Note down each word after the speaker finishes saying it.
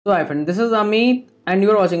So hi friend, this is Amit and you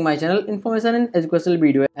are watching my channel Information and Educational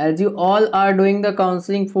Video. As you all are doing the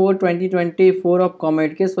counseling for 2024 of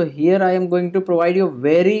COMEDK, so here I am going to provide you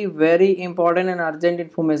very important and urgent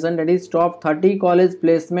information, that is top 30 college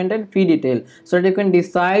placement and fee detail, so that you can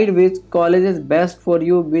decide which college is best for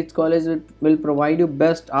you, which college will provide you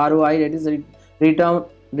best ROI, that is return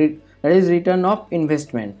return of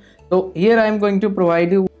investment. So here I am going to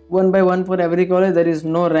provide you one by one for every college. There is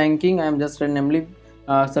no ranking, I am just randomly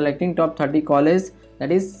selecting top 30 college,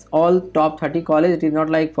 that is all top 30 college. It is not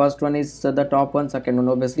like first one is the top one, second one.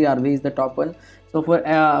 Obviously RV is the top one. So for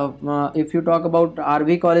if you talk about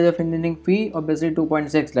RV College of Engineering fee, obviously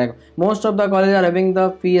 2.6 lakh. Most of the colleges are having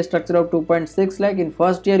the fee structure of 2.6 lakh. In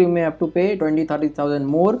first year you may have to pay 20-30,000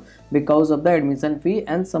 more because of the admission fee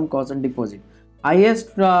and some cost and deposit.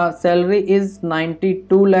 Highest salary is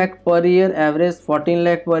 92 lakh per year, average 14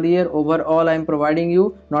 lakh per year. Overall I am providing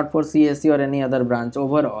you, not for CSC or any other branch,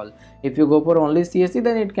 overall. If you go for only CSC,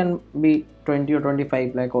 then it can be 20 or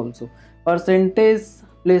 25 lakh also. Percentage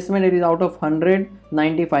placement, it is out of 100,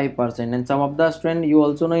 95%. And some of the student, you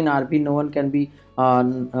also know in RP no one can be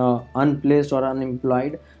unplaced or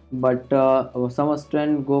unemployed, but some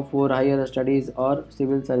student go for higher studies or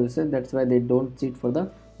civil services, that's why they don't sit for the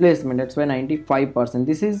placement. That's why 95%.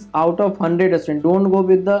 This is out of 100 students. Don't go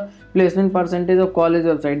with the placement percentage of college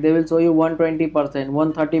website. They will show you 120%,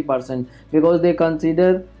 130%, because they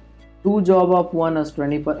consider two job of one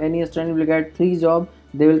student. If any student will get three job,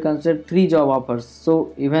 they will consider three job offers.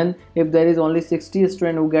 So even if there is only 60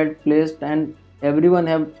 students who get placed and everyone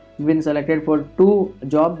have been selected for two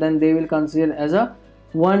job, then they will consider as a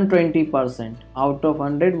 120%. Out of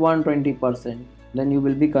 100, 120%. Then you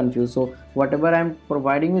will be confused. So whatever I am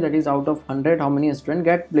providing you, that is out of 100 how many students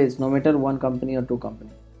get placed, no matter one company or two company.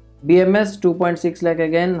 BMS 2.6 lakh,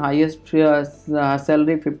 again highest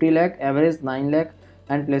salary 50 lakh, average 9 lakh,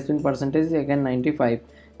 and placement percentage again 95.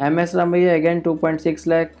 MS Ramaiya again 2.6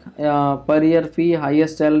 lakh per year fee,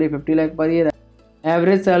 highest salary 50 lakh per year,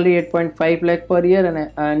 average salary 8.5 lakh per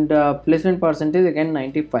year, and placement percentage again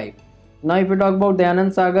 95. Now if you talk about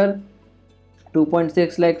Dayanand Sagar,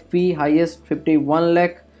 2.6 lakh fee, highest 51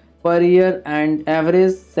 lakh per year, and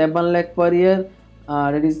average 7 lakh per year.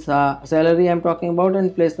 That is salary I am talking about,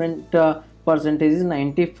 and placement percentage is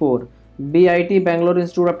 94. BIT Bangalore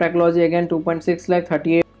Institute of Technology, again 2.6 lakh,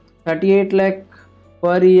 38 lakh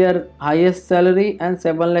per year highest salary, and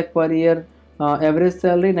 7 lakh per year average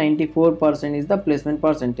salary. 94% is the placement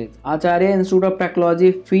percentage. Acharya Institute of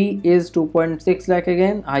Technology fee is 2.6 lakh,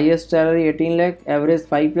 again highest salary 18 lakh, average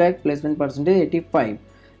 5 lakh, placement percentage 85.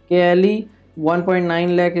 KLE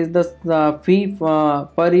 1.9 lakh is the fee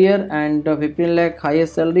per year, and 15 lakh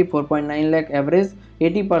highest salary, 4.9 lakh average,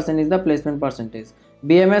 80% is the placement percentage.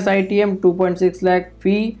 BMS ITM 2.6 lakh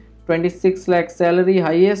fee, 26 lakh salary,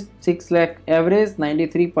 highest 6 lakh average,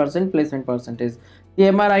 93% placement percentage.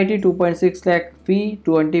 CMRIT 2.6 lakh fee,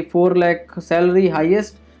 24 lakh salary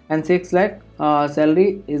highest, and 6 lakh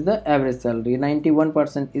salary is the average salary.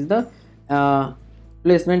 91% is the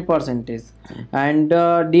placement percentage. And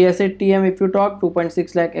DSATM, if you talk,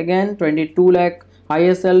 2.6 lakh, again 22 lakh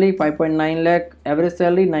highest salary, 5.9 lakh average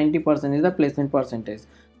salary, 90% is the placement percentage.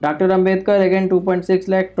 Dr. Ambedkar, again 2.6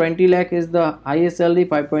 lakh, 20 lakh is the highest salary,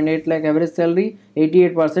 5.8 lakh average salary,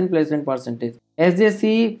 88% placement percentage.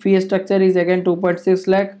 SJC fee structure is again 2.6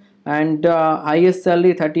 lakh, and highest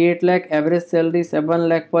salary 38 lakh, average salary 7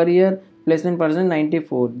 lakh per year, placement percentage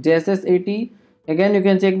 94. JSS 80, again you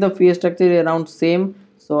can check the fee structure around same,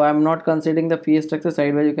 so I am not considering the fee structure,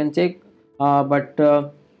 sideways you can check, but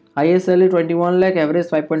highest salary 21 lakh, average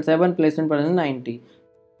 5.7, placement percentage 90.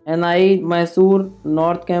 NI Mysore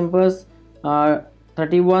North Campus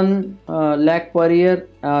 31 lakh per year,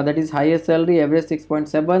 that is highest salary, average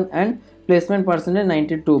 6.7, and placement percentage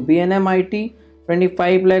 92. BNM IT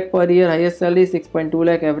 25 lakh per year, highest salary 6.2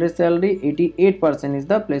 lakh, average salary 88% is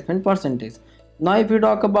the placement percentage. Now if you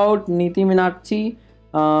talk about Niti Meenakshi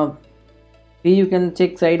fee, you can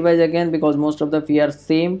check sidewise again because most of the fee are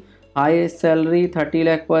same. Highest salary 30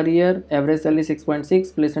 lakh per year, average salary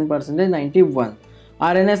 6.6, placement percentage 91.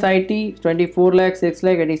 RNSIT 24 lakh, 6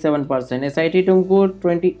 lakh, 87%. SIT Tumkur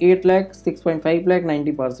 28 lakh, 6.5 lakh,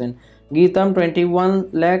 90%. Geetam 21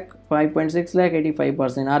 lakh, 5.6 lakh,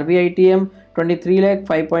 85%. RVITM 23 lakh,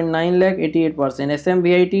 5.9 lakh, 88%.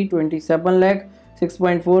 SMVIT 27 lakh,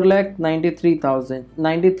 6.4 lakh,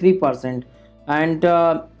 93%. And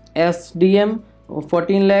SDM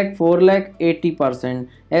 14 lakh, 4 lakh, 80%.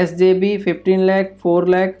 SJB 15 lakh, 4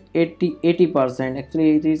 lakh, 80%.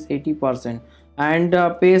 Actually it is 80%. And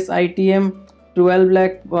PACE ITM 12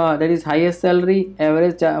 lakh, that is highest salary,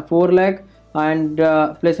 average 4 lakh, and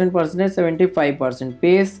placement percentage 75%.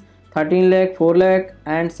 Pace 13 lakh, 4 lakh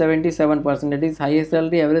and 77%, that is highest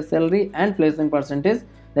salary, average salary and placement percentage,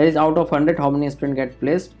 that is out of 100 how many students get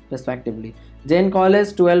placed respectively. Jain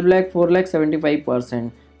College 12 lakh, 4 lakh,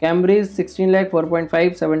 75%. Cambridge 16 lakh, 4.5,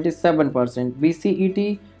 77%.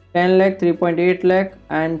 BCET 10 lakh, 3.8 lakh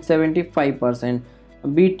and 75%.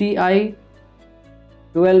 BTI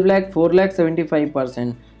 12 lakh, 4 lakh,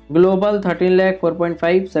 75%. Global 13 lakh,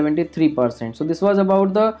 4.5, 73%. So this was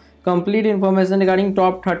about the complete information regarding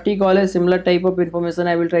top 30 college. Similar type of information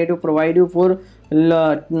I will try to provide you for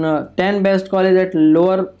 10 best college at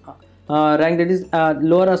lower rank, that is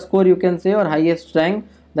lower score you can say, or highest rank,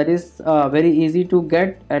 that is very easy to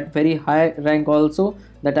get at very high rank also,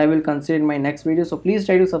 that I will consider in my next video. So please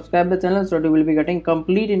try to subscribe the channel so that you will be getting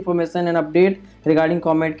complete information and update regarding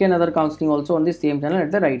COMEDK and other counseling also on the same channel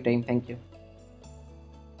at the right time. Thank you.